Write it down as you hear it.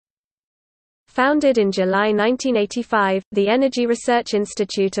Founded in July 1985, the Energy Research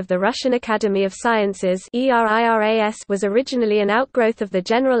Institute of the Russian Academy of Sciences was originally an outgrowth of the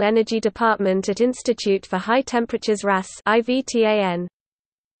General Energy Department at Institute for High Temperatures RAS (IVTAN).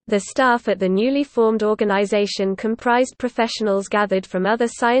 The staff at the newly formed organization comprised professionals gathered from other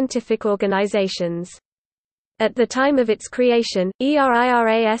scientific organizations. At the time of its creation,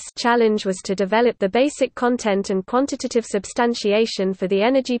 ERIRAS' challenge was to develop the basic content and quantitative substantiation for the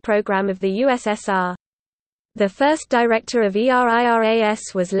energy program of the USSR. The first director of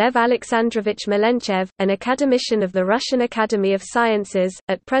ERIRAS was Lev Alexandrovich Melenchev, an academician of the Russian Academy of Sciences.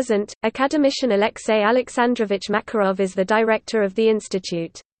 At present, academician Alexey Alexandrovich Makarov is the director of the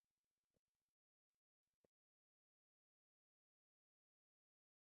institute.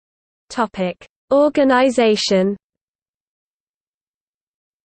 Topic: Organization.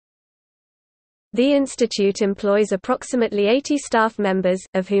 The institute employs approximately 80 staff members,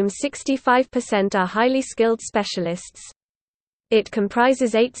 of whom 65% are highly skilled specialists. It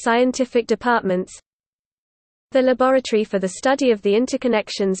comprises 8 scientific departments: the Laboratory for the Study of the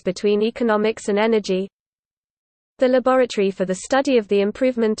Interconnections between Economics and Energy, the Laboratory for the Study of the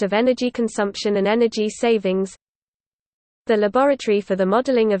Improvement of Energy Consumption and Energy Savings, the Laboratory for the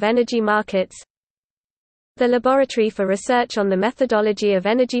Modeling of Energy Markets, the Laboratory for Research on the Methodology of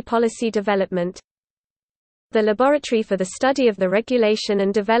Energy Policy Development, the Laboratory for the Study of the Regulation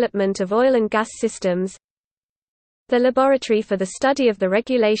and Development of Oil and Gas Systems, the Laboratory for the Study of the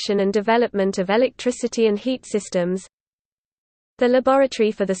Regulation and Development of Electricity and Heat Systems, the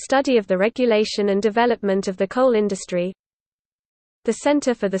Laboratory for the Study of the Regulation and Development of the Coal Industry, the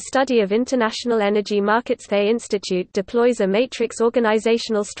Center for the Study of International Energy Markets. The institute deploys a matrix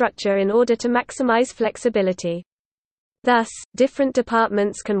organizational structure in order to maximize flexibility. Thus, different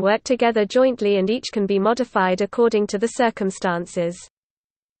departments can work together jointly and each can be modified according to the circumstances.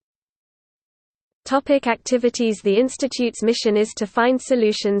 Topic: activities. The Institute's mission is to find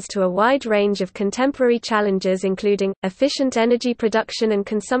solutions to a wide range of contemporary challenges, including efficient energy production and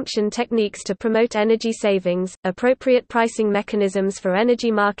consumption techniques to promote energy savings, appropriate pricing mechanisms for energy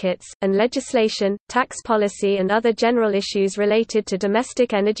markets, and legislation, tax policy and other general issues related to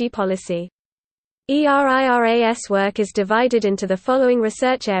domestic energy policy. ERIRAS work is divided into the following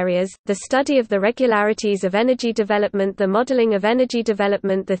research areas: the study of the regularities of energy development, the modeling of energy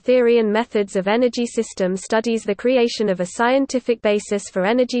development, the theory and methods of energy system studies, the creation of a scientific basis for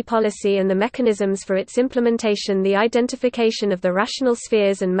energy policy and the mechanisms for its implementation, the identification of the rational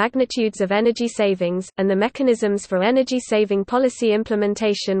spheres and magnitudes of energy savings, and the mechanisms for energy-saving policy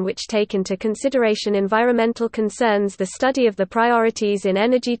implementation which take into consideration environmental concerns, the study of the priorities in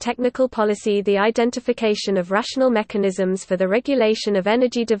energy technical policy, the identification of rational mechanisms for the regulation of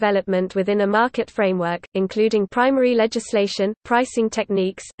energy development within a market framework, including primary legislation, pricing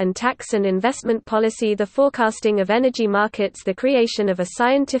techniques, and tax and investment policy, the forecasting of energy markets, the creation of a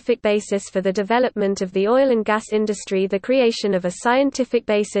scientific basis for the development of the oil and gas industry, the creation of a scientific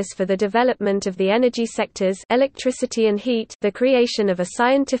basis for the development of the energy sectors, electricity and heat, the creation of a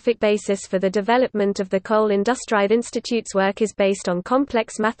scientific basis for the development of the coal industry. The Institute's work is based on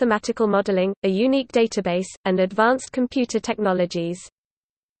complex mathematical modeling, a unique database, and advanced computer technologies.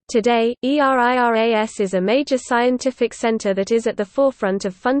 Today, ERIRAS is a major scientific center that is at the forefront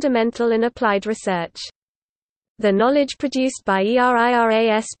of fundamental and applied research. The knowledge produced by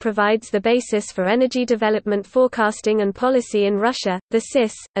ERIRAS provides the basis for energy development forecasting and policy in Russia, the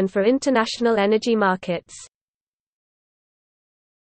CIS, and for international energy markets.